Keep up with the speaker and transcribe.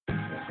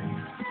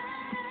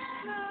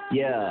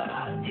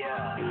Yeah,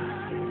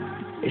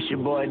 it's your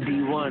boy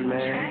D1,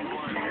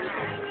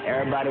 man.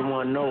 Everybody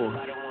wanna know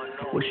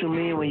what you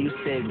mean when you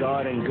say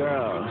God and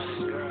girls.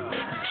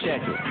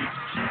 Check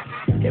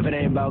it. If it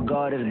ain't about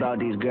God, it's about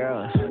these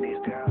girls.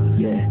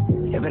 Yeah.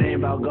 If it ain't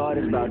about God,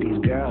 it's about these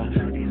girls.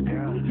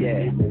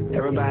 Yeah.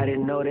 Everybody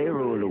know they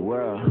rule the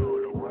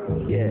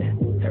world. Yeah.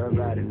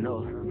 Everybody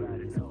know.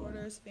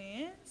 Supporters,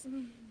 fans.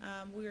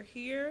 We're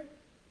here,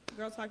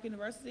 Girl Talk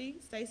University.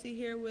 Staci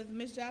here with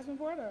Miss Jasmine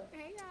Porter.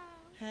 Hey, y'all.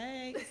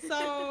 Hey.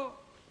 So,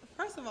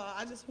 first of all,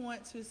 I just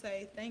want to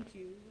say thank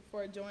you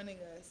for joining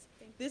us.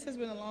 This has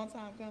been a long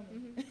time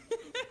coming.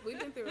 We've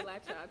been through a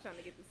lot, y'all, trying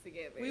to get this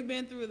together. We've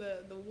been through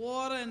the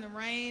water and the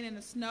rain and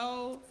the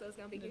snow, so it's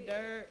gonna be the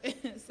good.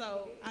 dirt.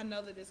 So I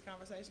know that this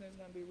conversation is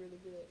going to be really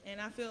good.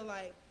 And I feel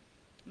like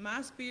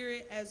my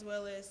spirit, as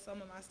well as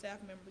some of my staff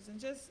members, and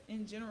just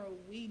in general,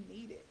 we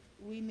need it.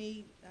 We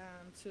need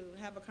to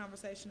have a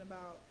conversation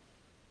about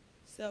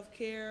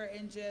self-care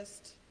and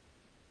just,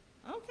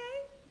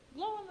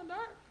 glow in the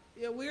dark.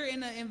 Yeah, we're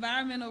in an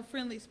environmental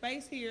friendly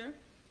space here.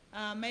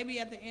 Maybe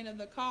at the end of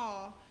the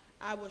call,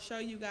 I will show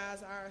you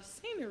guys our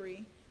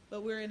scenery,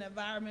 but we're in an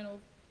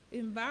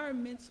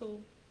environment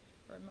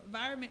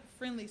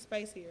friendly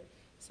space here.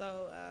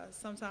 So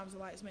sometimes the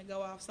lights may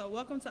go off. So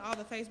welcome to all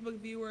the Facebook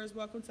viewers.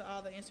 Welcome to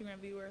all the Instagram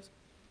viewers.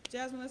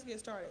 Jasmine, let's get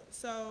started.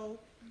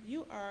 So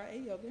you are a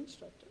yoga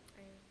instructor.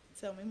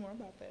 Tell me more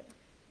about that.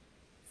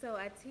 So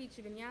I teach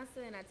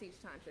vinyasa and I teach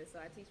tantra. So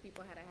I teach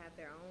people how to have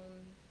their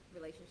own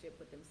relationship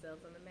with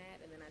themselves on the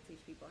mat, and then I teach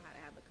people how to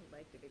have a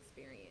collective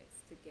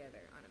experience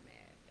together on a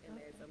mat. And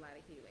there's a lot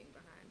of healing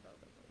behind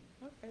both of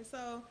them. Okay,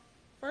 so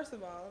first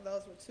of all,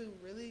 those were two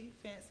really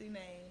fancy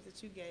names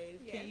that you gave.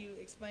 Yes. Can you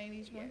explain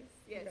each one?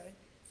 Yes. Okay.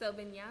 So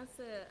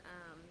vinyasa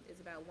is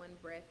about one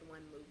breath,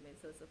 one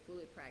movement. So it's a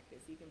fluid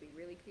practice. You can be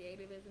really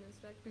creative as an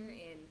instructor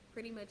and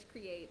pretty much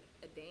create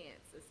a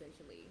dance,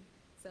 essentially.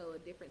 So a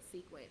different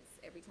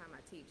sequence. Every time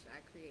I teach, I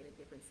create a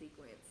different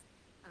sequence.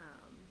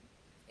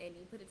 And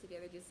you put it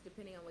together just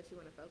depending on what you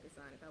want to focus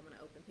on. If I want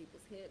to open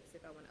people's hips,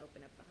 if I want to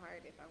open up the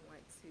heart, if I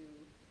want to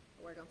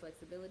work on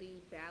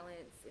flexibility,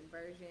 balance,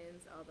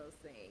 inversions, all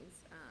those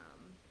things.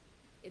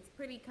 It's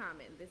pretty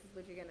common. This is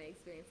what you're going to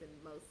experience in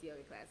most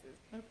yoga classes.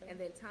 Okay. And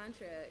then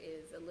tantra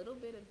is a little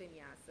bit of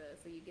vinyasa,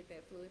 so you get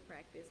that fluid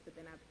practice, but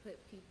then I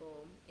put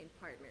people in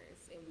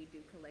partners, and we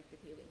do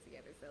collective healing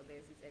together. So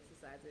there's these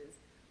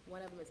exercises. One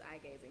of them is eye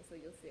gazing, so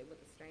you'll sit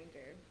with a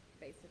stranger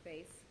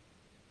face-to-face,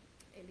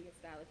 Indian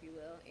style, if you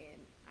will,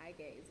 and eye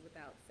gaze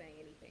without saying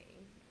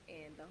anything.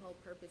 And the whole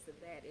purpose of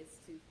that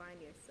is to find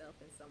yourself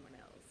in someone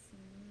else.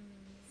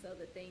 So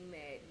the thing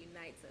that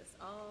unites us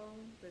all,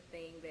 the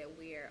thing that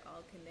we're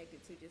all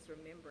connected to, just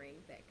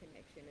remembering that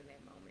connection in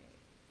that moment.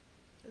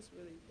 That's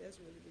really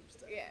deep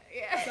stuff.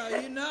 Yeah.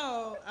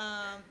 So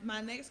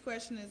my next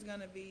question is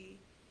going to be,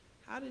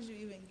 how did you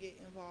even get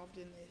involved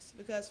in this?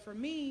 Because for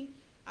me,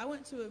 I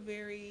went to a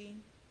very,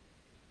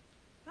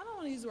 I don't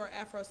want to use the word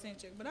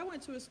Afrocentric, but I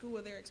went to a school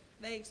where they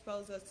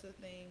exposed us to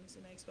things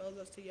and they exposed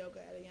us to yoga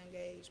at a young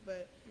age.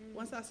 But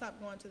once I stopped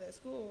going to that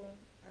school,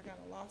 I kind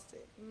of lost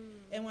it.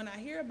 And when I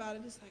hear about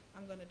it, it's like,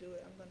 I'm going to do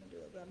it.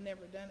 But I've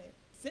never done it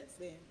since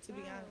then, to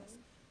be honest.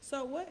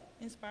 So what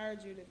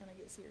inspired you to kind of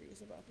get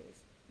serious about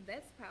this?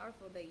 That's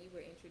powerful that you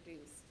were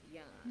introduced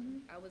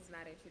young. I was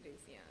not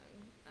introduced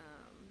young.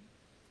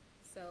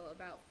 So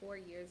about 4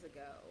 years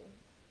ago,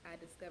 I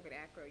discovered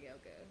acro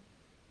yoga,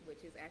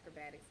 which is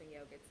acrobatics and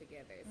yoga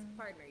together. It's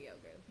partner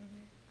yoga.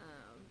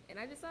 And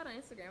I just saw it on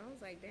Instagram. I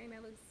was like, dang,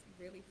 that looks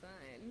really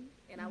fun.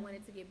 And I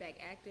wanted to get back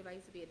active. I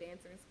used to be a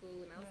dancer in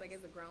school, and I was like,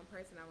 as a grown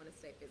person, I want to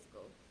stay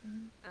physical.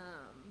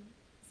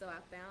 So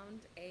I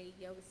found a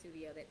yoga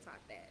studio that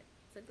taught that.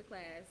 Took the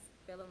class,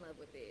 fell in love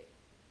with it.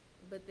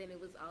 But then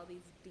it was all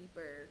these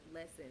deeper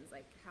lessons,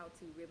 like how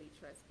to really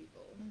trust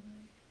people.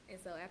 And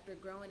so after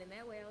growing in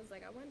that way, I was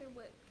like, I wonder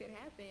what could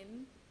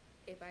happen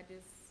if I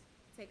just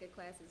take a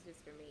classes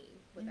just for me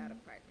without a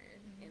partner.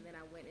 And then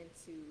I went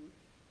into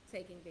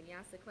taking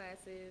vinyasa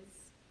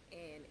classes,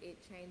 and it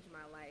changed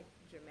my life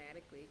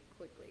dramatically,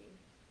 quickly.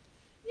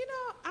 You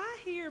know, I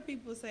hear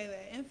people say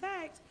that. In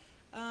fact,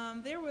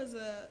 there was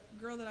a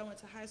girl that I went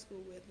to high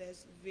school with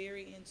that's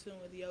very in tune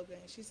with yoga,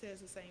 and she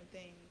says the same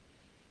thing.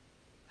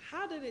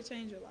 How did it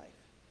change your life?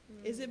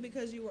 Is it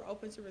because you were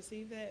open to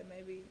receive that?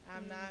 Maybe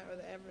I'm not, or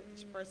the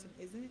average person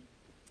isn't,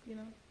 you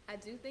know? I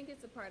do think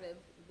it's a part of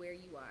where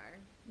you are,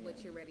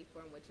 what you're ready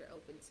for, and what you're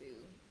open to,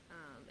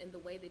 and the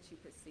way that you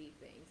perceive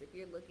things. If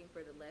you're looking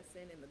for the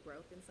lesson and the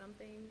growth in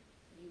something,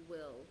 you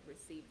will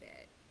receive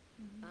that.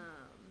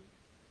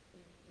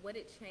 What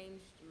it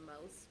changed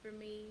most for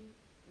me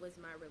was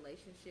my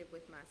relationship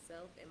with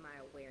myself and my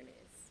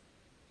awareness.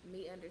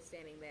 Me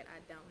understanding that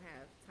I don't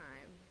have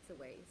time to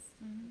waste,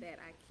 that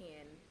I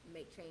can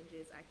make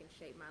changes, I can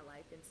shape my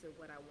life into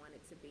what I want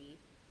it to be,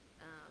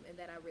 and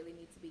that I really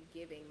need to be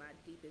giving my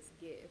deepest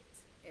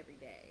gift every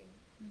day.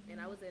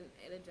 And I was in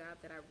a job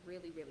that I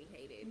really, really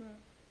hated.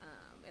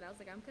 And I was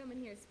like, I'm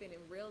coming here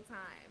spending real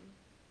time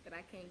that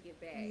I can't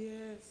get back.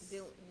 Yes.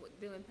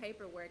 Doing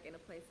paperwork in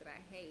a place that I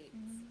hate.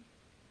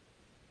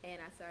 And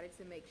I started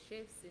to make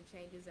shifts and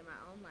changes in my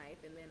own life.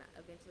 And then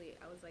eventually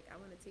I was like, I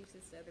want to teach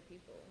this to other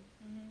people.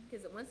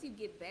 Because once you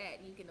get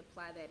that, you can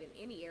apply that in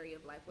any area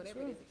of life,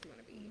 whatever it is that you want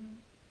to be.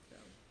 So.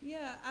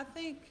 Yeah, I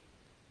think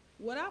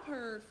what I've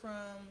heard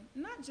from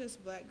not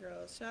just black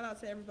girls, shout out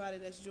to everybody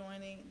that's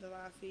joining the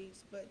live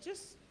feeds, but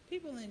just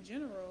people in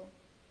general,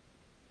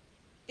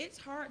 it's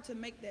hard to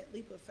make that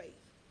leap of faith.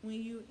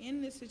 When you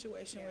in this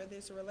situation, whether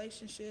it's a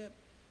relationship,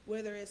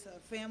 whether it's a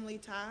family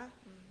tie,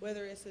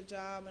 whether it's a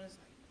job, and it's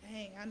like,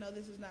 dang, I know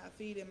this is not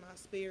feeding my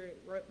spirit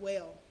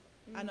well.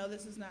 I know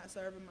this is not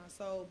serving my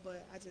soul,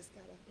 but I just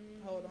got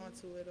to hold on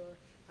to it, or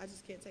I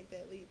just can't take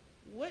that leap.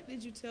 What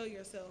did you tell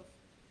yourself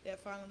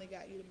that finally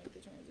got you to make the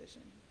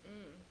transition?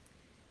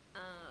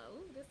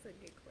 That's a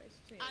good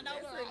question. I know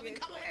that's we're all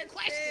coming with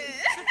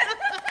questions.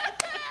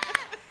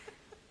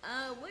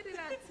 What did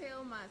I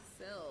tell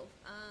myself?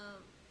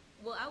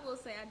 Well, I will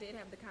say I did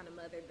have the kind of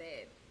mother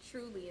that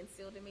truly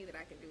instilled in me that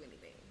I can do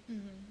anything.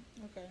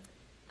 Okay.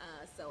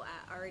 So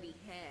I already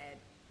had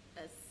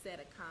a set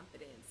of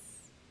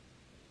confidence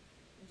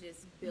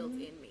just built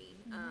in me.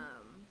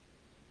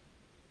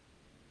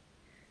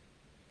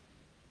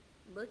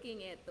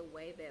 Looking at the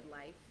way that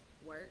life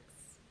works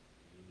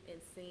and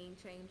seeing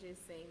changes,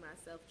 seeing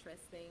myself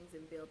trust things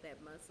and build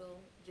that muscle,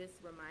 just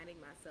reminding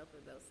myself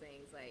of those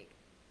things. Like,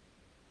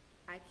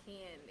 I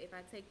can, if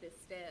I take this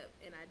step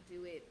and I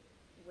do it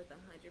with 100%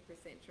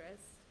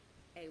 trust,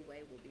 a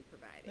way will be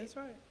provided. That's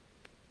right.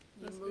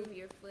 You move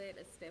your foot,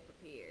 a step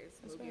appears.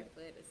 Move your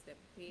foot, a step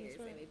appears,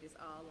 right. and it just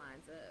all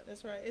lines up.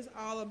 That's right. It's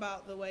all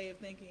about the way of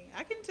thinking.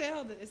 I can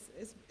tell that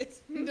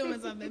it's doing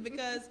something,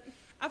 because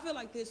I feel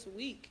like this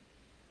week,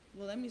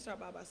 well, let me start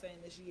by saying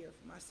this year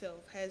for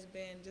myself has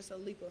been just a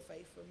leap of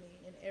faith for me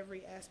in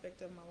every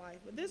aspect of my life.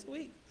 But this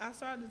week, I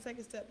started to take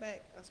a step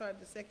back. I started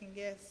to second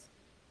guess.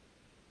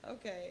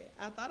 Okay,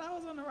 I thought I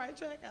was on the right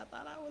track. I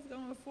thought I was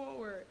going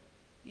forward,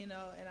 and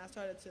I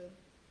started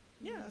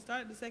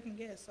to second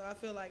guess. So I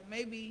feel like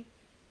maybe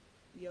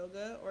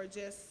yoga or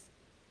just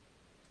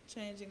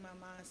changing my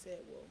mindset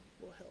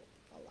will help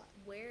a lot.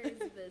 Where is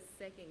the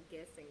second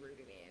guessing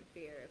rooted in?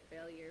 Fear of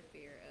failure,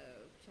 fear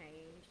of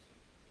change?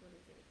 What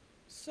is it?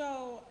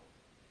 So,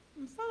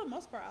 for the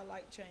most part, I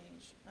like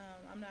change.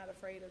 I'm not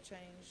afraid of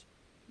change.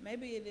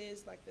 Maybe it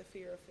is like the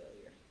fear of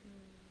failure.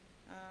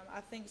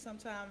 I think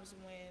sometimes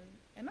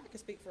and I can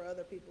speak for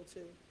other people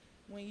too,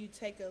 when you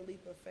take a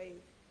leap of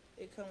faith,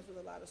 it comes with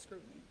a lot of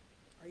scrutiny.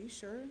 Are you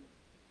sure?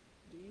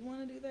 Do you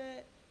want to do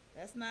that?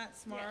 That's not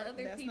smart. Yeah,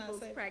 other That's people's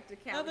not safe.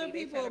 practicality. Other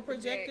people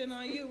projecting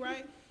on you,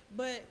 right?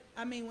 But,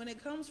 I mean, when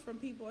it comes from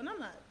people, and I'm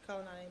not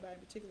calling out anybody in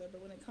particular,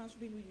 but when it comes from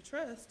people you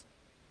trust,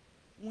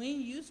 when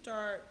you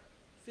start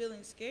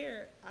feeling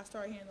scared, I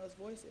start hearing those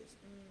voices.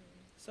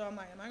 So I'm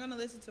like, am I going to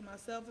listen to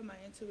myself and my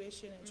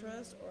intuition and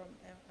trust, or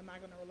am I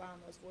going to rely on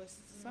those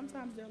voices?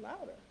 Sometimes they're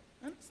louder,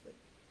 honestly.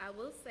 I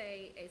will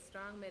say a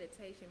strong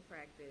meditation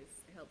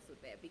practice helps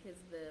with that, because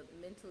the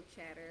mental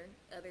chatter,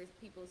 other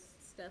people's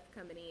stuff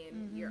coming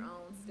in, your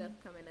own stuff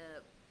coming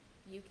up,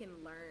 you can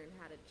learn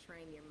how to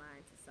train your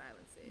mind to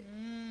silence it.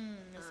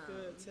 That's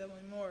good. Tell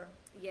me more.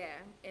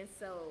 Yeah, and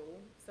so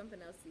something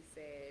else you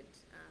said,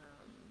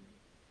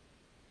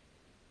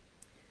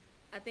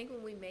 I think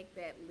when we make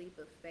that leap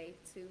of faith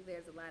too,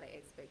 there's a lot of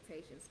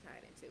expectations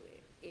tied into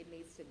it. It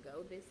needs to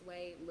go this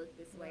way, look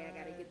this way, I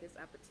got to get this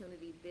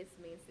opportunity, this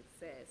means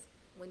success.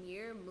 When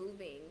you're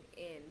moving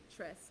in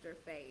trust or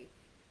faith,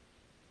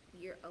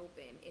 you're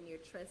open and you're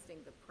trusting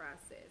the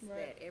process,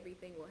 that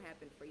everything will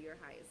happen for your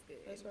highest good.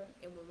 That's right.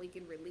 And when we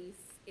can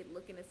release it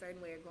looking a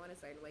certain way or going a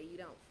certain way, you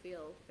don't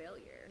feel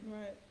failure.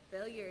 Right.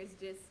 Failure is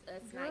just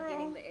us not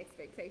getting the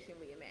expectation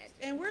we imagine.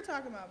 And we're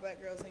talking about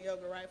Black Girls in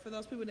Yoga, right? For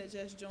those people that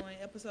just joined,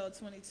 episode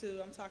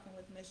 22, I'm talking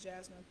with Miss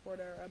Jasmine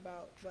Porter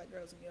about Black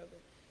Girls in Yoga.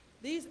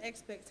 These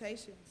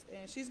expectations,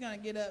 and she's going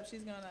to get up,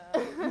 she's going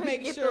to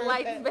make get sure the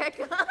lights back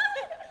on.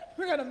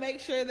 We're going to make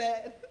sure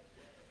that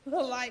the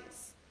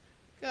lights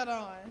cut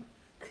on.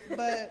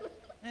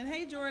 And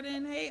hey,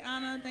 Jordan. Hey,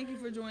 Anna. Thank you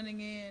for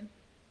joining in.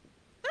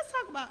 Let's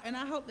talk about, and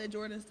I hope that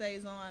Jordan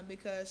stays on,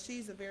 because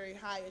she's a very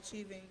high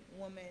achieving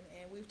woman,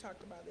 and we've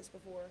talked about this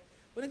before.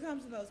 When it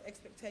comes to those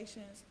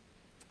expectations,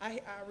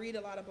 I read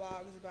a lot of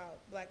blogs about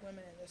Black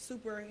women and the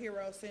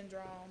superhero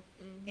syndrome,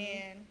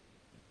 and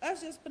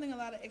us just putting a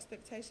lot of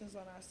expectations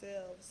on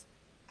ourselves.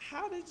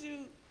 How did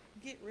you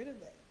get rid of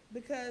that?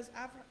 Because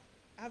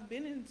I've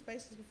been in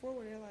spaces before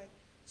where they're like,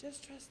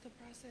 just trust the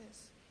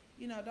process.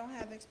 Don't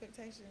have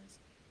expectations.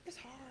 It's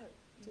hard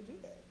to do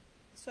that.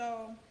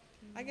 So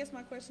I guess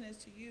my question is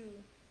to you,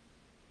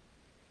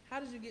 how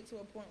did you get to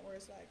a point where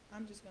it's like,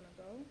 I'm just going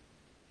to go,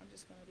 I'm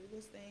just going to do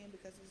this thing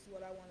because this is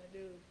what I want to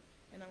do,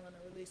 and I'm going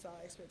to release all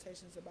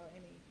expectations about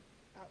any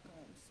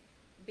outcomes?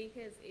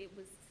 Because it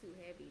was too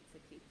heavy to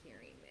keep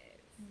carrying that.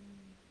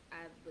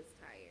 I was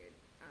tired.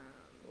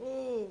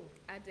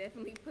 I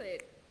definitely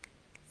put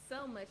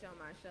so much on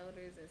my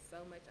shoulders and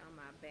so much on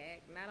my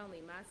back. Not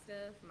only my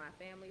stuff, my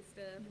family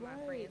stuff, my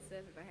friend's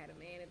stuff. If I had a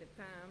man at the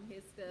time,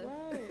 his stuff.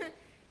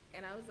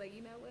 And I was like,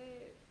 you know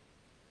what?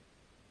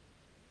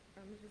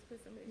 I'm gonna just put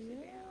some of this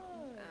shit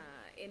down.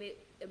 and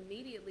it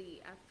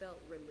immediately I felt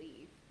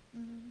relief.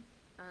 Mm-hmm.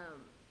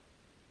 Um,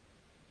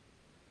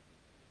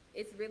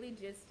 it's really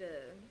just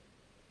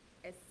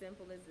as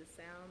simple as it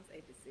sounds,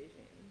 a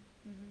decision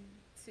Mm-hmm.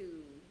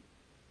 to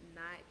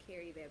not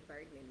carry that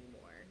burden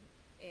anymore.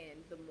 And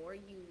the more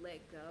you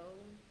let go,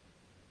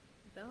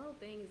 the whole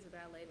thing is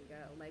about letting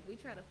go. Like, we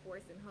try to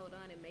force and hold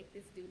on and make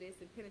this do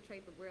this and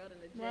penetrate the world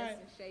and adjust Right.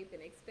 and shape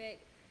and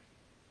expect.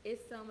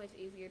 It's so much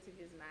easier to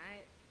just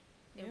not.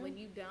 And Yeah. when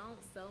you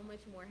don't, so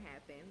much more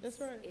happens. That's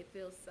right. It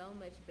feels so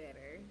much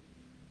better.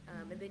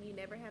 And then you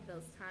never have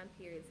those time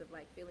periods of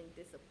like feeling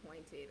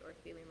disappointed or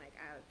feeling like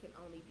I can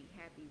only be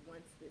happy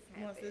once this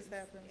happens. Once this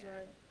happens, Yeah.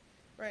 right.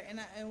 Right,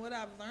 and what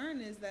I've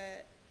learned is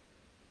that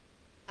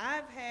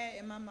I've had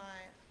in my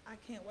mind, I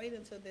can't wait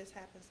until this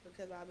happens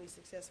because I'll be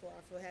successful.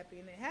 I feel happy,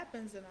 and it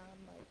happens, and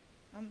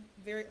I'm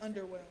very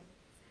underwhelmed,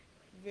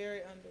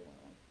 very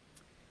underwhelmed.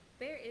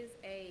 There is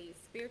a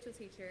spiritual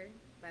teacher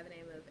by the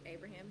name of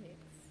Abraham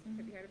Hicks.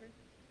 Have you heard of her?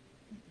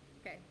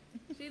 Okay,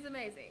 she's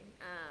amazing.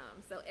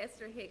 So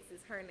Esther Hicks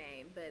is her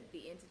name, but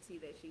the entity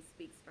that she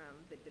speaks from,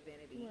 the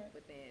divinity Right.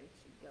 within,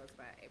 she goes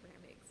by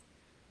Abraham Hicks.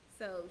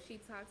 So she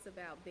talks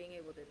about being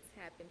able to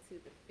tap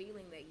into the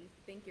feeling that you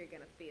think you're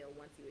going to feel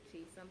once you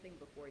achieve something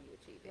before you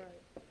achieve it.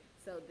 Right.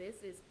 So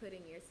this is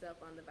putting yourself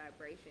on the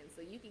vibration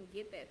so you can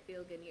get that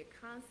feel good and you're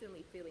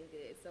constantly feeling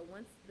good. So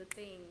once the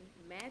thing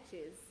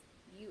matches,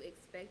 you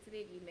expected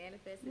it, you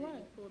manifested it, you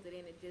Right. pulled it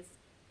in, it just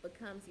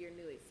becomes your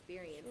new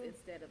experience Sure.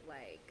 instead of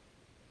like,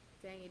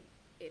 dang,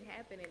 it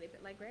happened and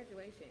it like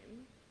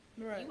graduation.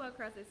 Right. You walk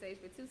across that stage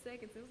for 2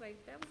 seconds, it was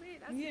like, that was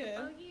it. I spent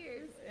Yeah. 4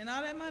 years. And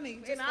all that money.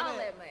 Just And for all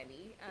that. that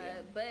money.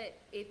 Yeah. But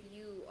if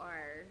you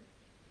are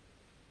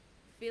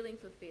feeling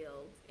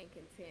fulfilled and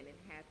content and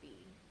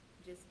happy,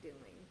 just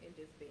doing and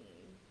just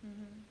being,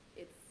 Mm-hmm.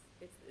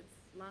 it's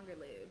longer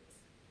lived.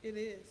 It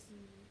is.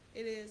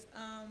 It is.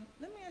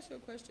 Let me ask you a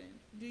question.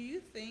 Do you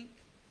think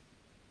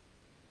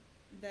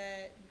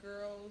that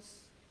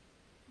girls,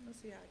 let's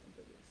see how I can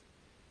put this.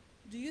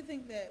 Do you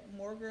think that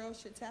more girls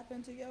should tap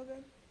into yoga?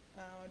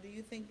 Do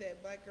you think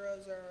that black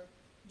girls are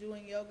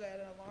doing yoga at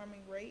an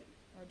alarming rate?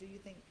 Or do you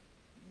think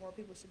more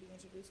people should be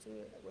introduced to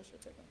it? Like, what's your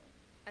take on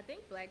that? I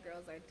think black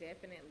girls are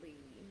definitely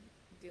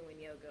doing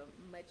yoga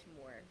much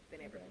more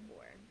than ever Okay.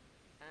 before.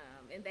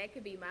 And that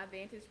could be my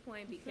vantage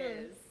point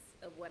because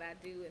of what I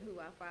do and who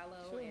I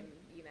follow. Sure. And,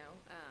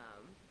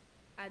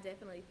 I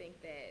definitely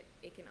think that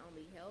it can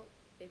only help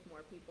if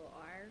more people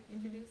are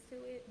introduced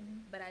to it.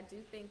 Mhm. But I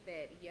do think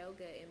that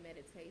yoga and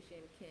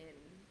meditation can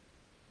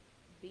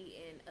be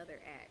in other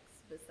acts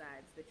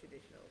besides the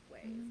traditional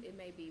ways. Mhm. It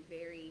may be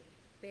very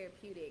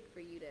therapeutic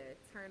for you to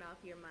turn off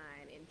your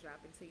mind and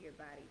drop into your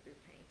body through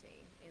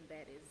painting, and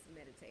that is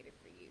meditative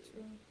for you.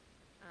 True.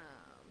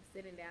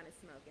 Sitting down and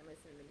smoking,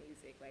 listening to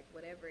music, like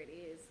whatever it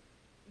is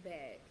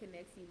that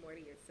connects you more to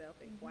yourself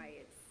and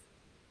quiets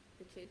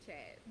the chit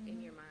chat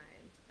in your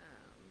mind.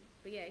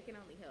 But yeah, it can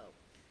only help.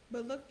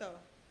 But look though,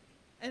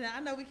 and I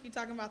know we keep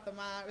talking about the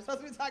mind. We're supposed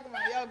to be talking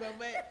about yoga,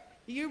 but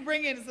you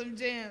bring in some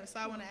gems.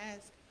 So I want to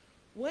ask,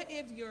 what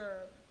if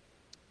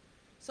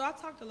so I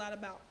talked a lot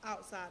about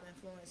outside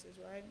influences,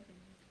 right?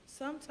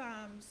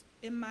 Sometimes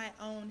in my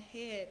own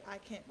head, I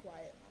can't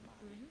quiet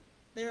my mind.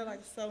 There are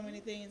like so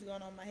many things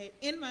going on in my head,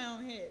 in my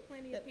own head.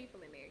 Plenty of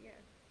people in there, yeah.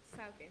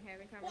 Talking,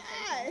 having conversations.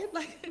 Why?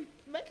 Like,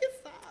 make it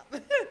stop.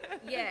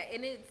 Yeah,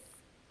 and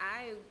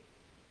I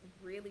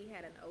really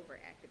had an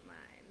overactive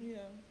mind. Yeah.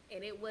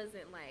 And it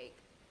wasn't like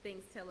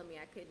things telling me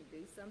I couldn't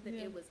do something.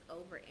 Yeah. It was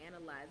over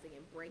analyzing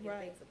and breaking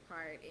Right. things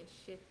apart and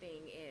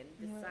shifting and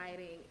Right.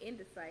 deciding,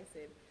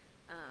 indecisive,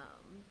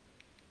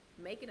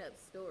 making up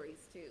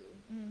stories too.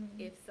 Mhm.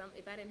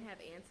 If I didn't have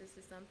answers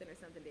to something or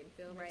something didn't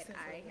feel Make right, sense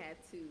of I it. had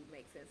to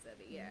make sense of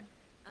it. Yeah.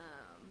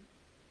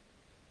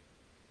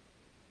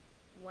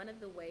 One of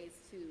the ways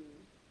to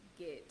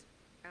get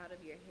out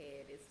of your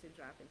head is to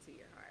drop into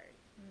your heart.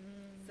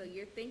 So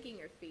you're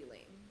thinking or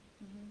feeling.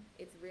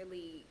 It's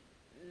really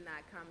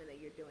not common that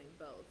you're doing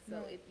both.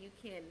 So Right. if you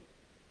can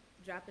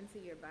drop into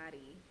your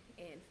body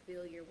and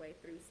feel your way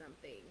through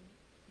something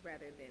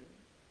rather than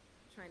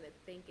trying to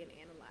think and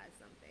analyze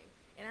something.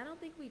 And I don't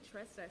think we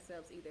trust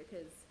ourselves either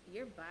because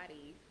your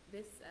body,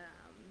 this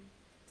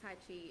Tai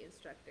Chi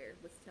instructor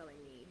was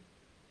telling me,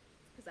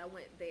 because I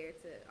went there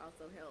to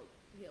also help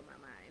heal my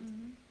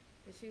mind.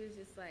 And she was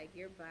just like,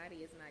 your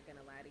body is not going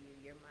to lie to you.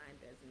 Your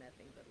mind does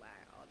nothing but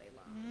lie all day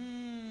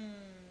long.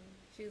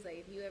 She was like,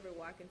 if you ever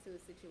walk into a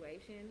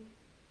situation,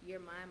 your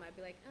mind might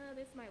be like, oh,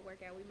 this might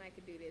work out. We might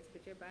could do this.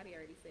 But your body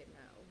already said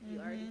no. You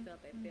already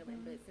felt that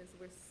feeling. But since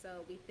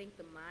we think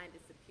the mind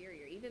is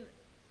superior. Even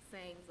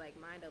sayings like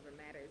mind over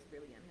matter is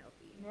really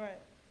unhealthy. Right.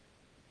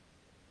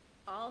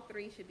 All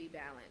three should be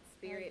balanced: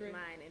 spirit, agree.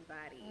 mind, and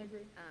body. I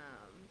agree.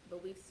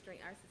 But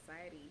our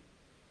society,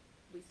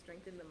 we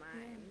strengthen the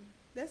mind.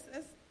 That's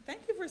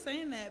thank you for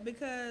saying that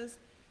because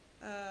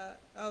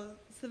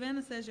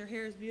Savannah says your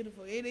hair is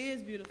beautiful. It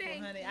is beautiful,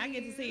 Thank honey. I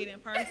get to see it in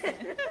person.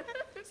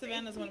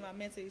 Savannah's one of my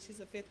mentees. She's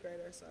a 5th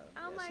grader, so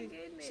Oh, my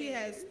she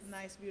has goodness.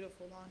 nice,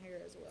 beautiful long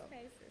hair as well.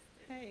 Hey,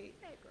 sister. Hey,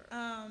 Hey,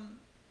 girl.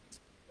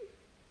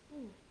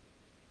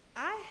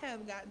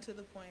 have gotten to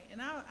the point,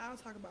 and I'll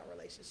talk about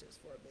relationships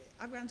for a bit.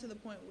 I've gotten to the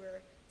point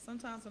where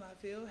sometimes when I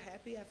feel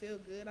happy, I feel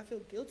good, I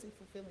feel guilty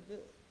for feeling good.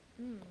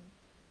 Mm.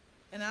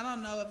 And I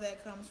don't know if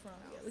that comes from,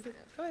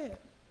 go ahead.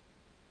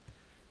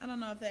 I don't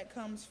know if that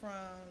comes from,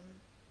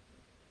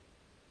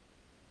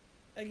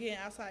 again,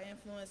 outside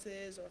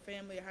influences or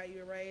family or how you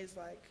were raised,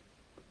 like,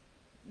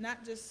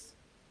 not just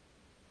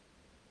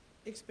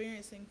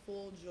experiencing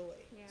full joy.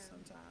 Yeah.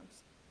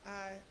 Sometimes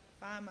I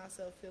find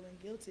myself feeling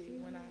guilty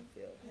when I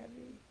feel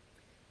happy.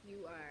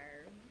 You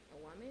are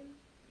a woman,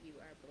 you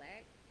are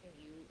black, and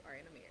you are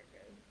in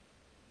America.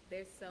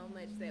 There's so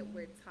much that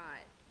we're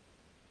taught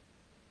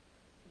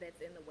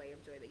that's in the way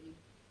of joy that you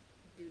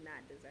do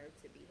not deserve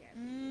to be happy.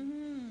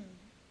 Mm-hmm.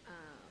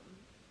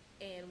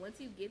 And once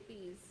you get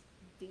these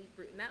deep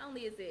root, not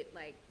only is it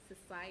like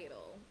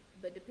societal,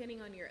 but depending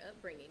on your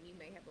upbringing, you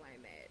may have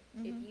learned that.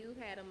 If you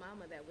had a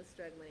mama that was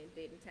struggling and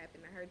didn't tap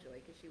into her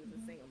joy because she was a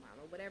single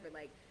mama, whatever,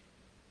 like,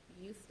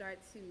 you start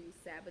to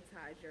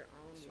sabotage your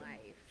own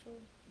life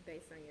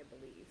based on your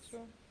beliefs.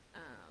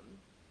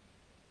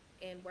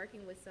 And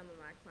working with some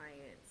of my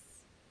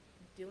clients,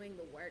 doing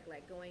the work,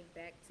 like going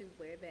back to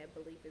where that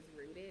belief is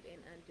rooted and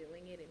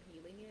undoing it and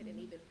healing it, and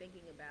even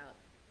thinking about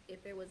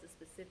if there was a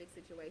specific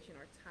situation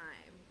or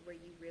time where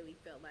you really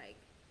felt like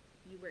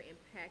you were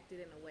impacted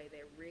in a way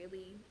that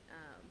really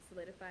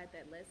solidified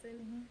that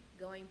lesson,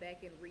 going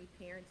back and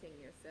reparenting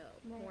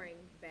yourself, pouring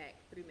back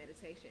through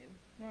meditation.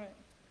 Right.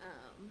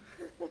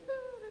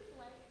 It's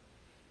like,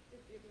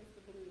 it's against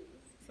the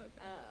blues. Okay.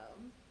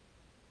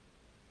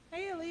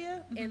 Hey,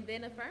 Aaliyah. And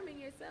then affirming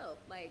yourself,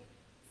 like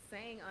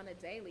saying on a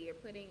daily or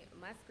putting,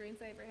 my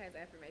screensaver has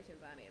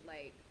affirmations on it,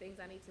 like things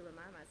I need to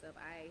remind myself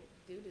I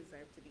do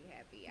deserve to be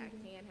happy. I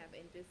can have,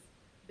 and just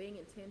being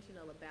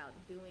intentional about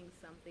doing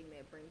something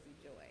that brings you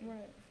joy.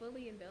 Right.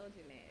 Fully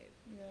indulging it.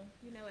 Yeah.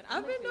 You know what?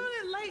 I've been doing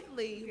it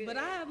lately, but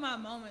I have my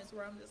moments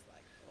where I'm just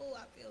like, oh,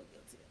 I feel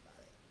guilty about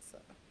it. So,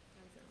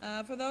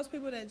 for those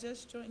people that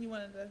just joined, you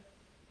wanted to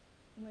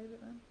wave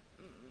it, man?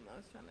 I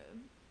was trying to.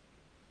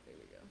 There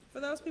we go. For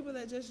those people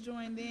that just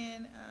joined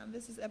in,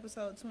 this is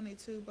episode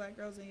 22, Black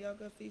Girls in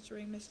Yoga,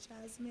 featuring Miss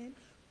Jasmine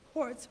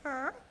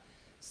Porter.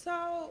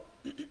 So,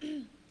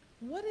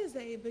 what is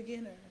a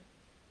beginner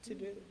to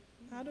do?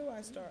 How do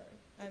I start?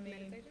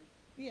 Meditation?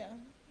 Yeah,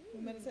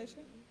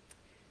 meditation.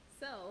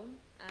 So,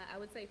 I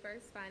would say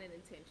first find an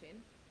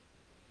intention.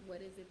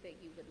 What is it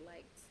that you would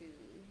like to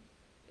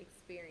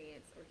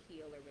experience or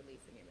heal or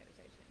release in your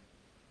meditation?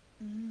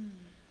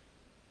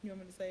 You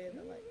want me to say it?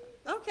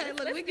 Okay,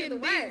 look, we do can the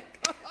work.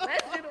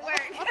 Let's do the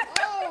work.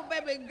 Oh,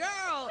 baby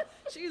girl,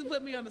 she's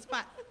put me on the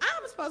spot.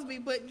 I'm supposed to be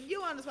putting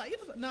you on the spot.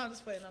 No, I'm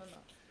just playing. No.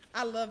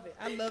 I love it.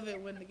 I love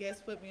it when the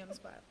guests put me on the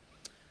spot.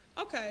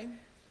 Okay.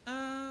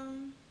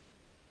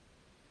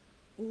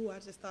 I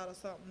just thought of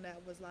something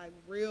that was like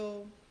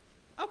real.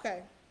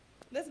 Okay,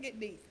 let's get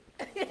deep.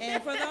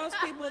 And for those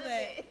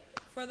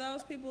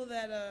people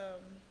that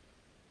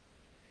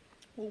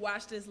will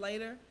watch this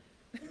later,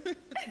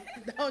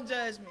 don't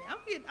judge me. I'm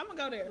gonna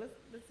go there.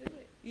 Let's do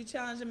it. You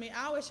challenging me.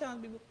 I always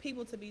challenge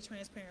people to be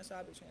transparent, so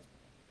I'll be transparent.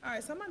 All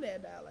right, so my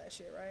dad died last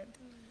year, right?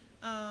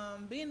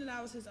 Being that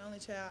I was his only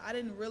child, I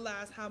didn't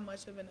realize how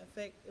much of an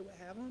effect it would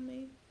have on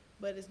me.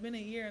 But it's been a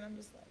year, and I'm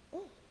just like,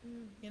 oh,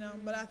 you know.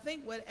 But I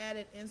think what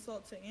added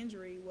insult to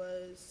injury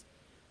was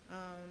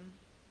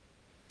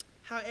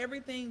how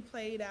everything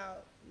played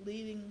out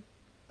leading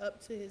up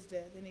to his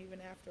death and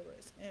even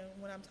afterwards. And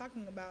what I'm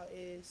talking about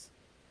is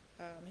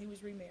he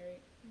was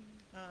remarried,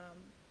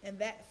 and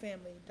that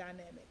family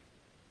dynamic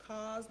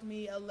caused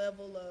me a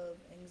level of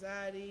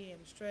anxiety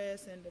and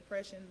stress and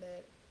depression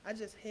that I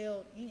just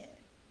held in.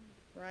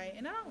 Right,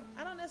 and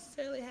I don't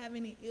necessarily have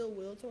any ill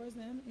will towards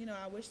them. You know,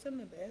 I wish them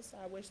the best.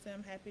 I wish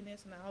them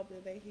happiness, and I hope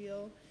that they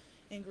heal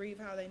and grieve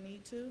how they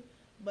need to.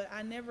 But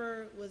I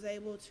never was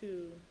able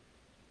to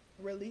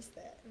release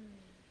that.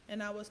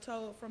 And I was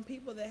told from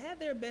people that had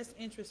their best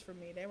interest for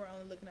me, they were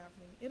only looking out for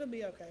me. It'll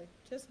be okay.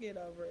 Just get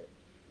over it.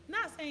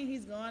 Not saying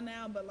he's gone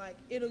now, but like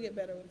it'll get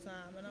better with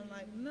time. And I'm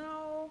like,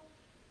 no,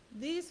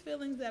 these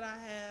feelings that I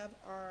have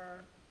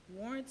are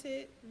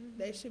warranted.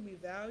 They should be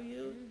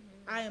valued.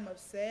 I am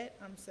upset.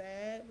 I'm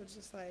sad. But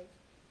just like,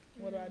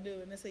 what do I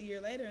do? And it's a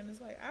year later, and it's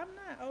like, I'm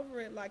not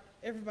over it like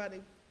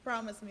everybody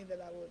promised me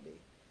that I would be.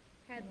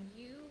 Have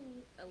you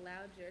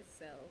allowed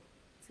yourself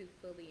to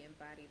fully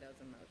embody those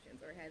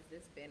emotions, or has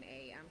this been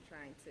I'm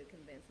trying to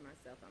convince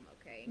myself I'm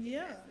okay?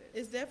 Yeah,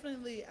 it's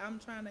definitely, I'm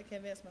trying to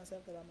convince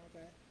myself that I'm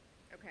okay.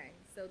 Okay,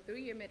 so through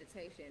your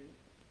meditation,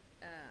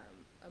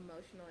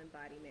 emotional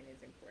embodiment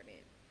is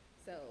important.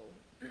 So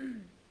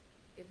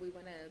if we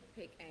want to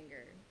pick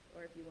anger,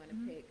 or if you want to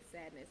pick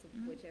sadness,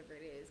 whichever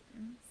it is,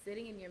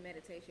 sitting in your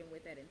meditation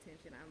with that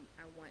intention,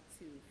 I want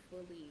to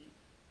fully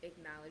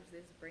acknowledge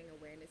this, bring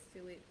awareness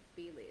to it,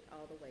 feel it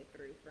all the way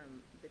through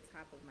from the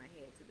top of my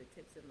head to the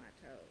tips of my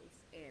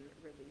toes, and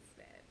release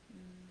that.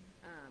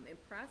 And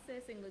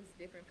processing looks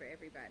different for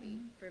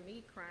everybody. For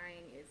me,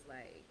 crying is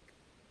like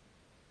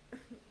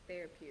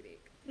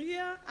therapeutic.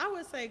 Yeah, I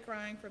would say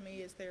crying for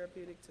me is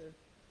therapeutic too.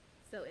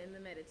 So in the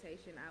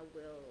meditation, I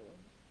will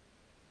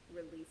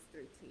release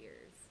through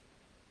tears.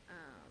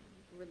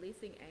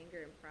 Releasing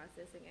anger and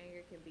processing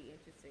anger can be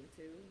interesting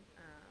too.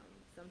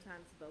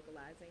 Sometimes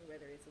vocalizing,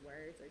 whether it's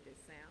words or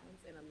just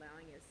sounds, and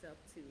allowing yourself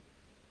to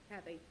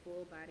have a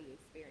full body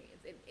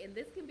experience. And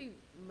this can be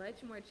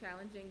much more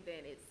challenging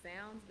than it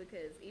sounds,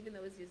 because even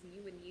though it's just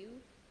you and you,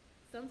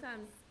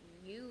 sometimes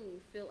you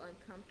feel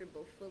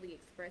uncomfortable fully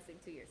expressing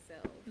to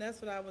yourself.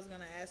 That's what I was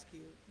gonna ask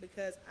you,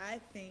 because I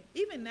think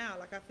even now,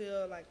 like, I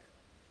feel like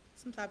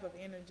some type of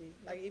energy,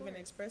 like Of even course.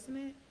 expressing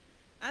it.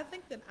 I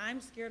think that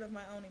I'm scared of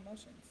my own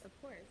emotions. Of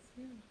course.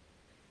 Yeah,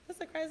 that's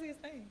the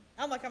craziest thing.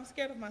 I'm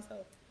scared of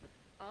myself.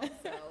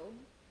 Also,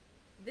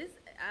 this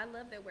I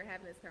love that we're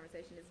having this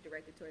conversation. It's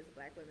directed towards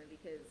Black women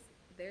because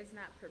there's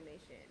not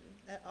permission.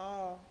 At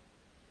all.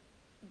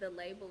 The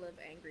label of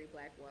angry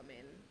Black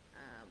woman,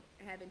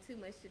 having too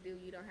much to do,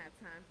 you don't have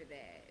time for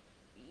that.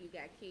 You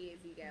got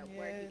kids, you got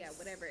work, you got Yes.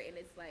 whatever, and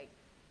it's like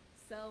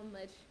so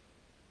much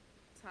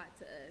taught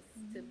to us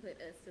to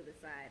put us to the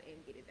side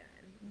and get it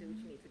done. Do what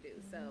you need to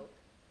do. So,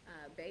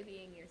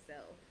 babying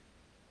yourself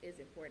is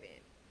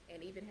important,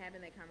 and even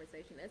having that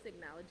conversation, us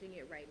acknowledging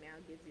it right now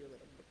gives you a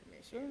little more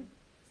permission. Sure.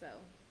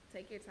 So,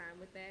 take your time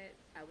with that.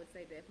 I would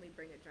say definitely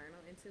bring a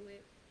journal into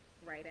it.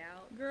 Write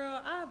out. Girl,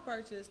 I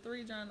purchased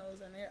 3 journals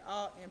and they're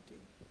all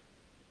empty.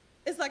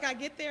 It's like I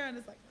get there and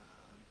it's like,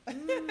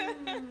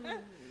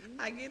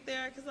 I get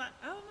there because I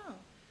don't know.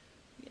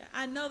 Yeah,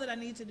 I know that I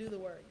need to do the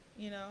work,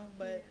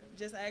 but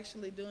just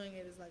actually doing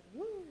it is like,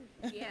 woo.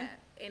 Yeah,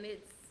 and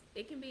it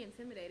can be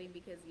intimidating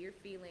because you're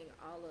feeling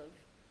all of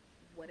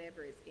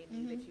whatever is in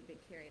you that you've been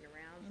carrying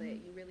around,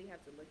 but you really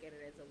have to look at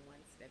it as a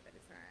one step at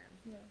a time.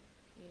 Yeah.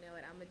 You know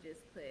what? I'm gonna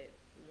just put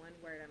one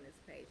word on this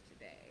page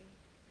today.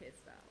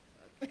 Pissed off.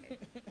 Okay.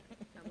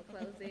 I'm gonna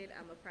close it.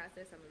 I'm gonna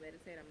process. I'm gonna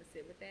meditate. I'm gonna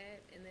sit with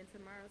that, and then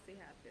tomorrow see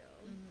how I feel.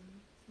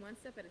 One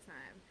step at a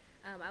time.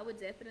 I would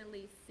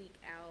definitely seek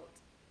out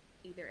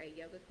either a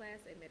yoga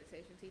class, a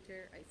meditation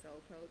teacher, a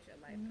soul coach, a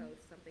life coach,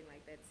 something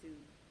like that to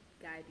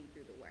guide you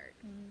through the work.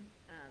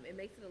 It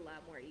makes it a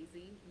lot more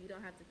easy. You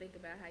don't have to think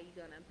about how you're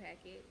gonna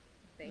unpack it.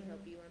 They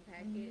help you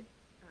unpack it.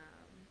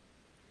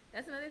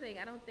 That's another thing.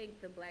 I don't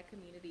think the Black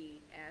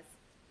community asks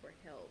for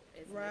help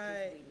as much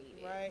as we need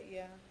it. Right,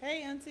 yeah.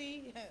 Hey,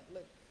 auntie.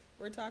 Look,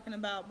 we're talking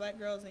about Black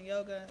girls in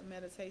yoga and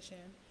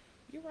meditation.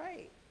 You're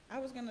right. I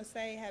was going to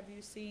say, have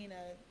you seen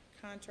a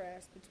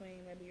contrast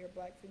between maybe your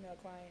Black female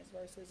clients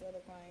versus other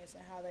clients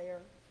and how they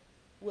are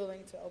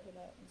willing to open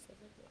up and stuff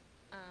like that?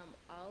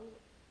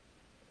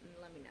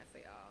 Let me not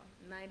say all.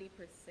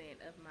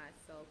 90% of my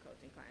soul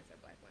coaching clients are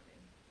Black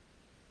women.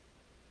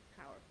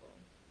 Powerful.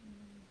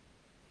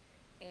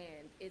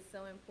 And it's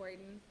so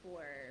important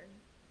for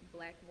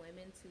Black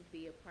women to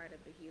be a part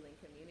of the healing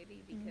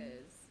community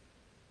because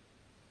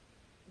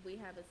we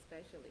have a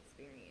special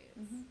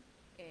experience,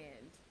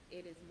 and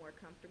it is more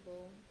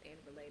comfortable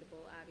and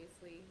relatable,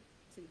 obviously,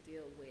 to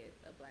deal with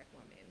a Black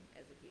woman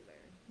as a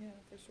healer. Yeah,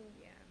 for sure.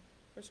 Yeah.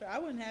 For sure. I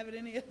wouldn't have it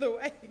any other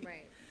way.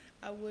 Right.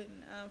 I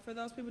wouldn't. For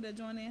those people that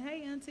join in,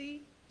 hey,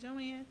 auntie,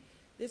 Joanne.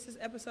 This is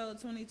episode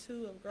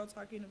 22 of Girl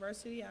Talk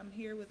University. I'm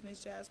here with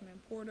Miss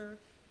Jasmine Porter.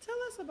 Tell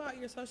us about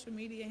your social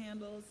media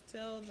handles.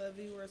 Tell the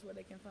viewers where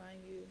they can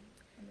find you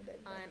on the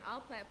day-to-day. On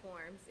all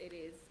platforms, it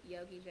is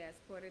Yogi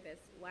Jaz Porter.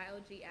 That's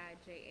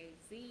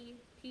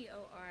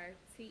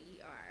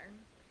YOGIJAZPORTER.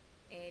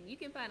 And you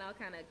can find all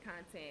kind of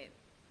content,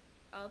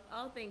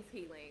 all things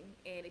healing.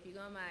 And if you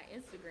go on my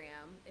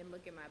Instagram and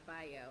look at my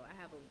bio, I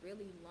have a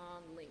really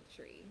long link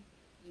tree.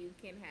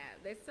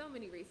 There's so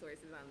many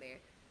resources on there.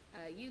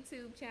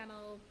 YouTube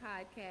channel,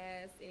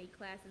 podcast, any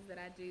classes that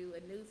I do, a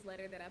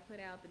newsletter that I put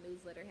out. The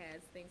newsletter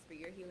has things for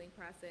your healing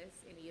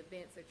process, any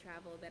events or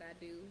travel that I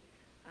do.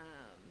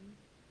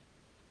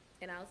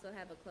 And I also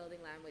have a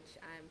clothing line, which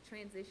I'm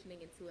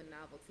transitioning into a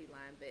novelty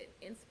line, but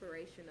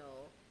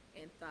inspirational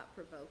and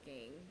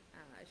thought-provoking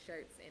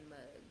shirts and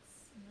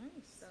mugs.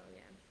 Nice. So,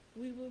 yeah.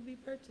 We will be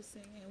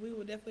purchasing, and we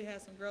will definitely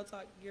have some Girl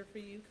Talk gear for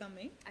you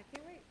coming. I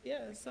can't wait.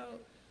 Yeah,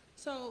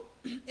 so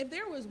if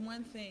there was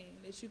one thing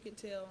that you could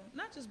tell,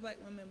 not just Black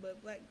women,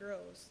 but Black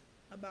girls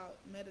about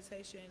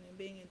meditation and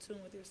being in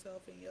tune with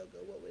yourself in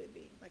yoga, what would it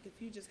be? Like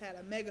if you just had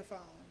a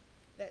megaphone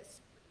that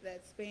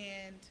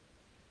spanned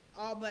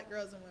all Black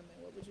girls and women,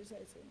 what would you say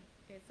to them?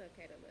 It's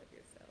okay to love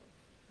yourself.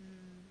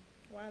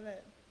 Why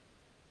that?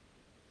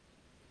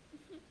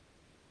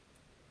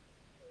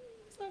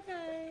 It's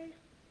okay.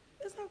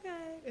 It's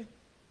okay.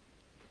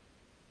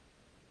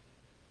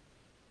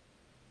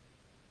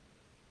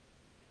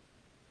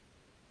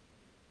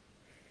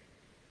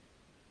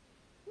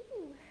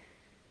 Ooh.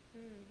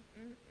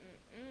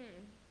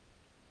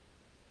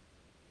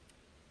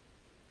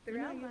 Throughout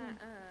You're not my given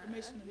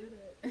permission to do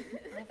that. Often.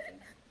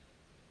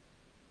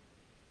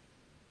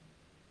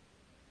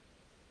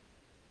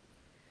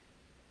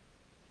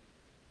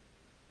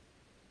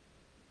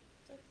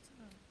 Take your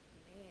time.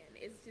 man,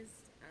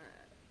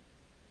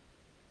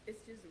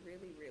 it's just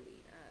really,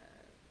 really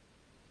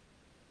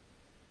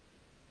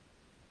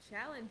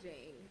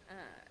challenging.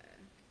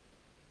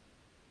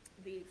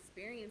 The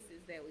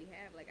experiences that we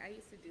have. Like I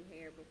used to do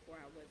hair before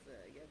I was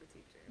a yoga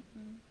teacher.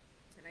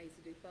 and I used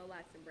to do faux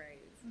locks and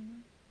braids.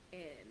 Mm-hmm.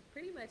 And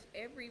pretty much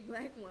every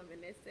black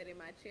woman that sat in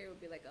my chair would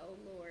be like, oh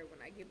Lord,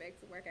 when I get back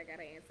to work, I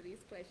gotta answer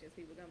these questions.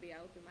 People are gonna be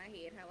all through my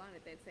head. How long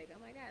did that take? Oh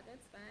my God,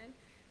 that's fine.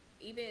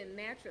 Even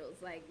naturals,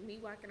 like me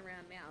walking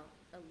around now,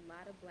 a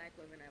lot of black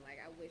women are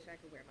like, I wish I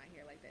could wear my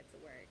hair like that to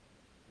work.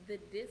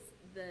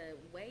 The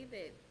way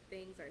that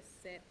things are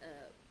set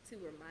up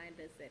to remind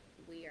us that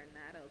we are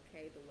not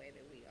okay the way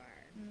that we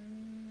are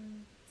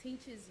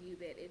teaches you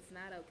that it's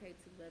not okay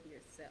to love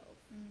yourself.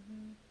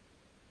 Mm-hmm.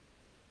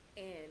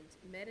 And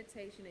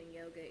meditation and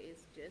yoga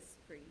is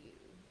just for you.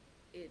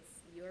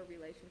 It's your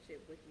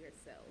relationship with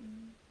yourself.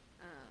 Mm-hmm.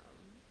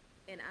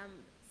 And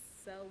I'm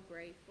so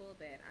grateful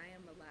that I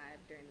am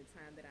alive during the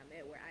time that I'm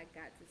at, where I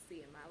got to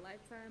see in my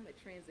lifetime a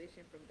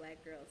transition from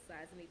black girls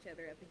sizing each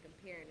other up and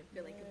comparing and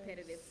feeling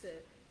competitive to,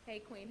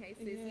 hey queen, hey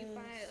sis, you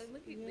fine,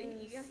 look at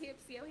your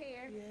hips, your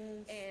hair.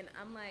 And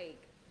I'm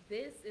like,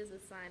 this is a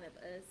sign of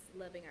us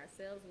loving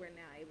ourselves. We're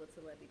now able to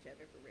love each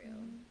other for real.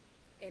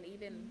 And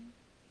even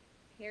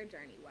hair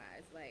journey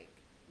wise, like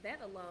that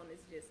alone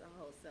is just a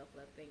whole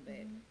self-love thing.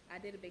 But I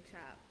did a big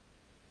chop,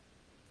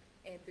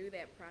 and through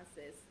that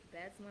process,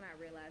 that's when I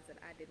realized that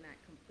I did not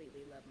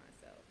completely love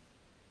myself.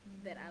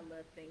 That I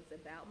love things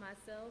about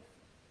myself.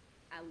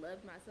 I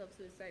loved myself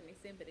to a certain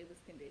extent, but it was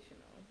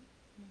conditional.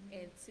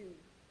 And to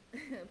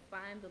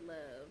find the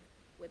love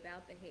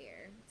without the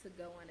hair, to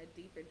go on a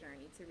deeper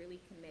journey, to really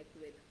connect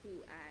with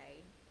who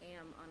I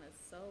am on a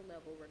soul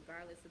level,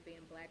 regardless of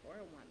being black or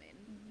a woman,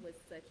 was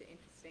such an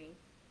interesting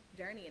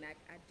journey. And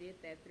I did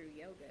that through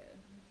yoga.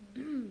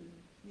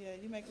 Yeah,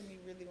 you're making me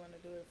really want to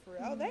do it for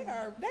real. Oh, they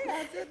are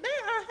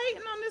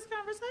hating on this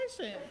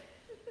conversation.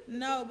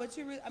 No, but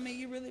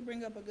you really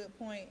bring up a good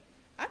point.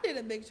 I did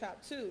a big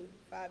chop too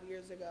 5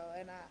 years ago,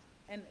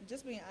 and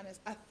just being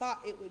honest, I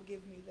thought it would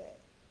give me that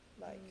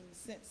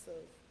sense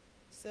of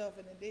self,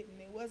 and it didn't.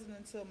 It wasn't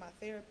until my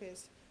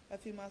therapist a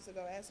few months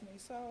ago asked me,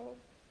 so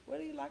what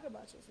do you like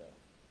about yourself?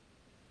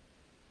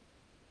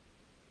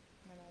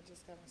 And I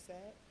just kind of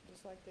sat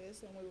just like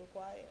this, and we were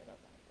quiet. I'm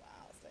like,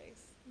 wow,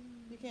 Stace,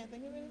 you can't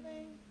think of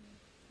anything?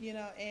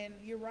 And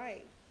you're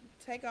right.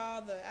 Take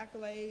all the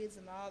accolades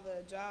and all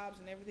the jobs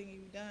and everything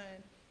you've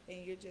done,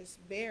 and you're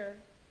just bare.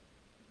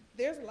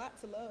 There's a lot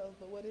to love,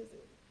 but what is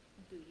it?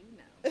 Do you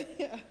know?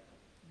 Yeah.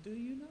 Do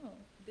you know?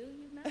 Do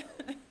you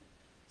know?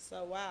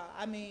 So, wow.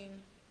 I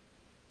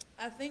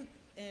think,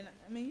 and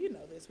you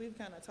know this, we've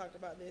kind of talked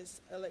about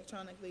this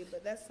electronically,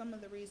 but that's some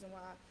of the reason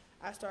why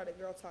I started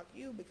Girl Talk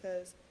You,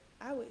 because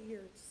I would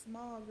hear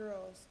small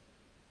girls,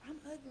 I'm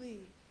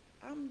ugly,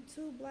 I'm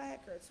too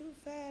black or too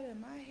fat,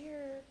 and my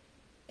hair,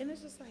 and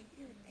it's just like,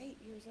 you're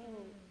 8 years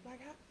old.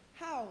 Like,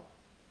 how?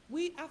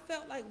 I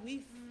felt like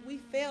we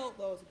failed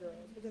those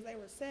girls because they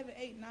were 7,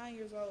 8, 9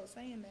 years old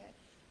saying that.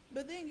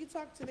 But then you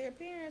talk to their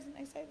parents and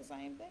they say the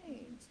same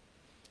things.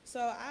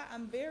 So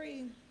I'm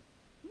very,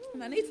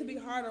 and I need to be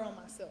harder on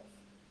myself,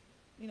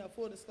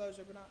 full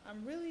disclosure, but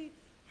I'm really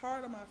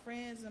hard on my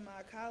friends and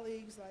my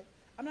colleagues. Like,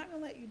 I'm not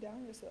going to let you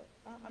down yourself.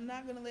 I'm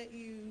not going to let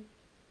you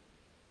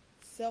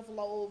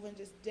self-loathe and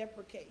just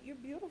deprecate. You're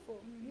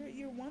beautiful.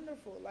 You're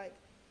wonderful. Like,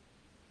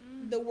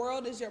 the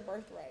world is your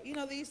birthright.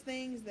 These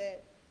things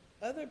that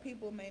other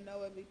people may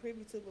know and be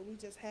privy to, but we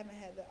just haven't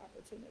had the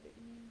opportunity.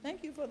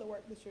 Thank you for the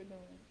work that you're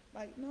doing.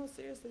 Like, no,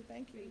 seriously,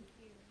 thank you.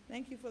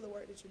 Thank you for the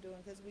work that you're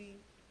doing, because we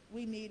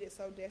need it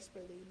so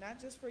desperately, not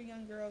just for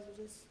young girls, but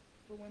just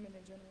for women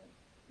in general.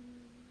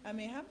 How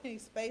many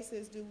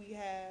spaces do we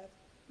have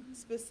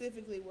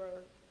specifically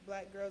where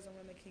black girls and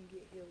women can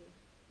get healing?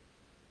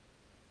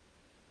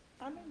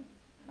 How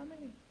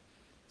many?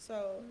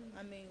 So,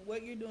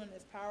 what you're doing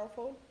is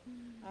powerful.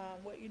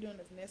 What you're doing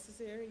is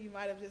necessary. You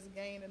might have just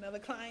gained another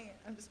client.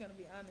 I'm just going to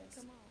be honest.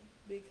 Come on.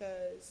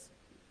 Because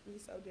we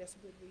so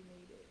desperately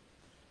need it.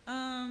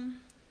 Wow.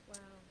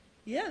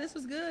 Yeah, this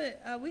was good.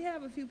 We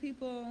have a few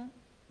people.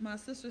 My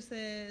sister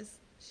says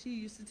she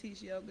used to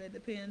teach yoga. It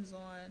depends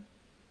on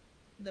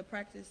the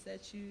practice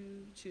that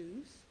you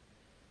choose.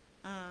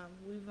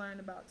 We've learned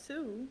about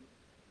 2.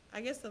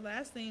 I guess the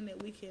last thing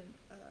that we can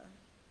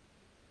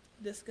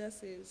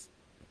discuss is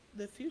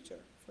the future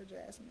for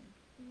Jasmine.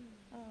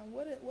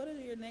 What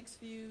are your next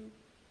few,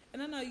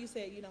 and I know you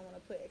said you don't want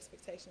to put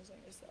expectations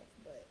on yourself,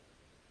 but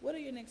what are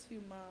your next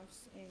few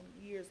months and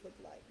years look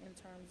like in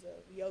terms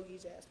of Yogi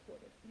Jaz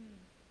Porter?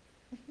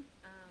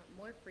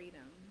 More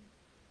freedom,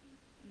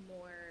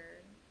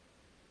 more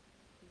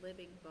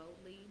living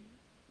boldly,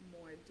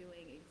 more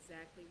doing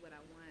exactly what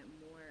I want,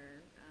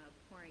 more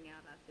pouring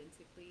out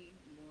authentically,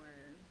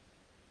 more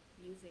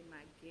using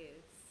my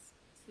gifts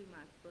to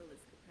my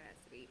fullest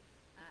capacity.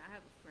 I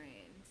have a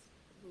friend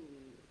who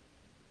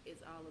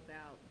is all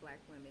about black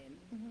women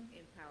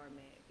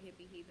empowerment,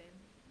 hippie heathen,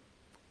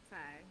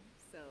 Thai.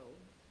 So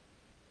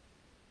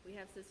we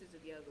have Sisters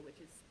of Yoga,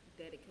 which is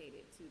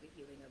dedicated to the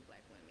healing of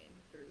black women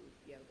through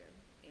yoga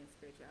and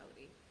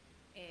spirituality.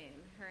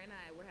 And her and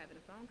I were having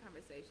a phone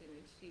conversation,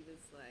 and she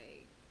was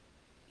like,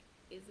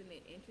 isn't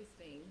it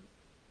interesting?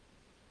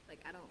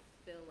 Like, I don't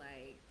feel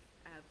like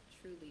I've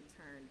truly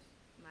turned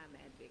my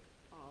magic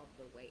all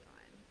the way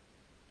on.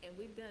 And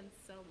we've done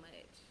so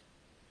much.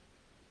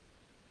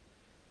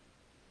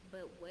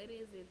 But what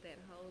is it that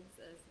holds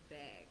us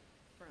back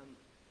from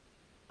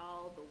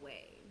all the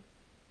way?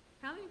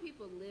 How many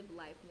people live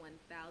life 1,000%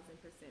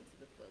 to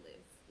the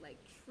fullest? Like,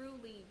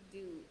 truly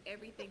do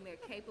everything they're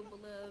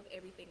capable of,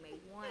 everything they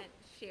want,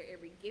 share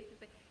every gift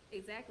that they...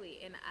 Exactly.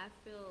 And I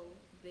feel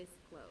this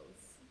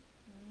close.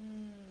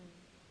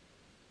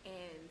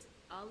 And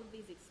all of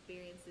these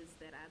experiences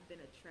that I've been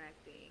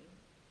attracting,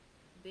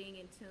 being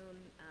in tune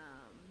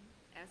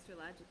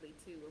astrologically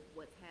too of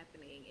what's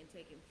happening and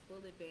taking full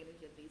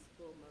advantage of these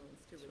full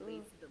moons to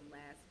release the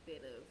last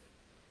bit of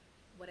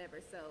whatever.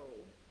 So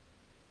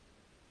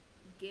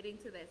getting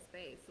to that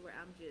space where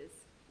I'm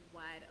just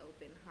wide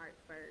open, heart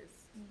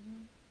first,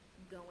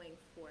 going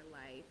for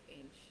life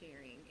and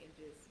sharing and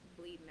just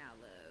bleeding out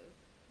love.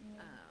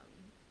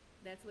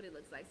 That's what it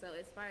looks like. So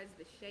as far as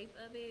the shape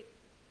of it,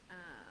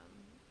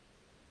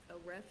 a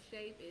rough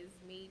shape is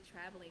me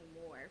traveling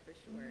more for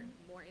sure,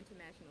 more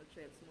international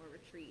trips, more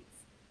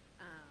retreats,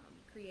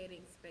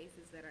 creating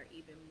spaces that are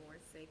even more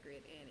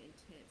sacred and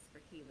intense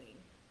for healing.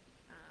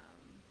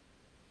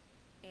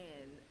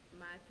 And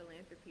my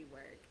philanthropy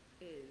work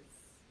is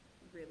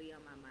really on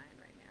my mind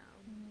right now.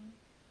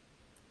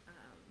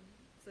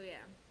 So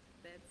yeah,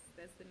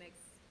 that's the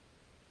next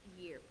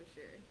year for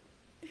sure.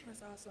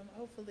 That's awesome.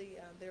 Hopefully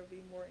there will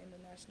be more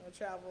international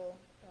travel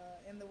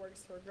in the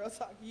works for Girl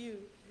Talk U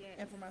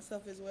and for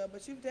myself as well.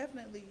 But you've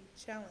definitely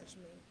challenged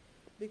me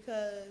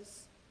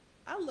because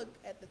I look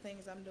at the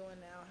things I'm doing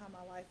now, how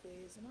my life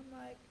is, and I'm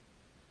like,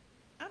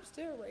 I'm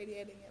still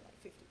radiating at like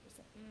 50%.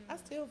 I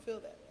still feel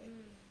that way.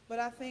 But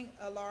I think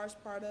a large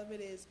part of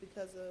it is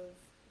because of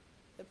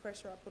the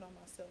pressure I put on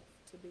myself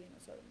to be in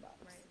a certain box.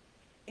 Right.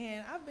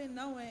 And I've been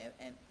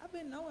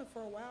knowing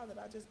for a while that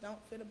I just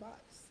don't fit a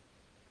box.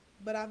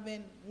 But I've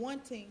been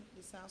wanting,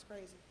 this sounds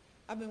crazy,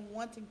 I've been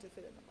wanting to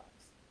fit in a box.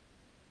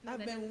 No,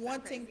 I've been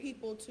wanting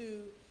people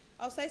to,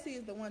 Staci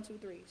is the 1, 2,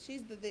 3.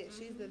 She's the this,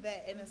 she's the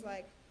that. And it's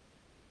like,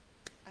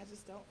 I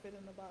just don't fit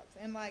in the box.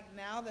 And like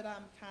now that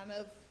I'm kind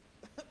of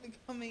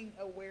becoming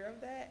aware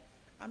of that,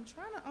 I'm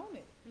trying to own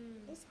it.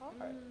 It's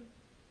hard.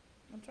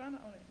 I'm trying to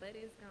own it. But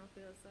it's going to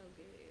feel so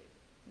good.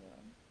 Yeah.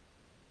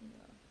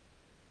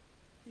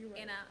 You're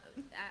right. And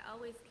I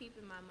always keep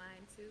in my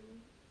mind too,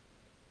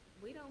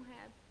 we don't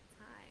have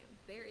time.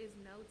 There is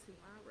no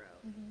tomorrow.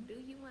 Do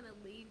you want to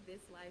leave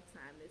this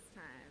lifetime, this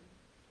time,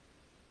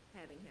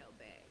 having held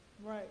back?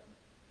 Right.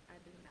 I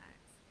do not.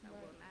 I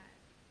will not.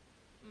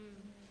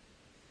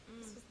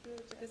 This is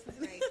good, This is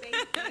Jasmine. great. Thank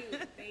you.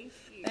 Thank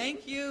you.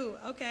 Thank you.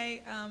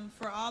 Okay,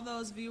 for all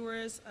those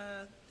viewers,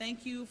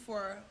 thank you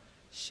for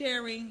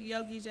sharing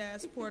Yogi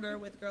Jaz Porter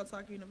with Girl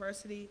Talk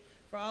University.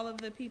 For all of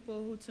the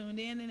people who tuned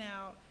in and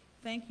out,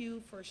 thank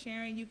you for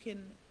sharing. You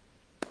can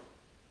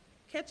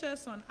catch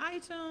us on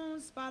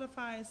iTunes,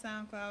 Spotify, and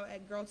SoundCloud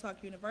at Girl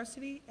Talk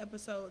University,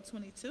 episode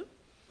 22.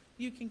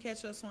 You can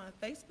catch us on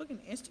Facebook and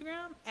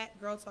Instagram at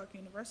Girl Talk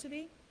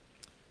University.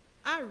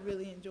 I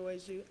really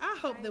enjoyed you. I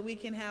hope that we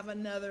can have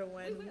another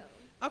one. We will.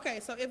 Okay,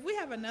 so if we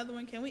have another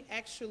one, can we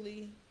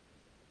actually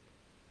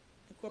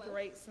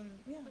incorporate some?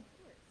 Yeah. Of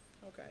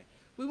course. Okay.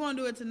 We won't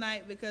do it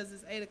tonight because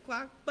it's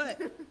 8:00,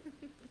 but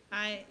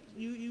I'm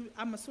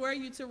gonna swear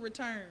you to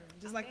return,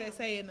 just like they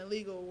say in the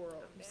legal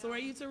world. Swear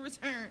you to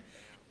return,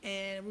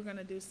 and we're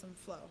gonna do some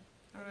flow.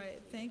 All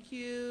right. Thank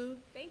you.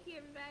 Thank you,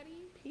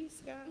 everybody.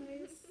 Peace,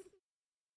 guys.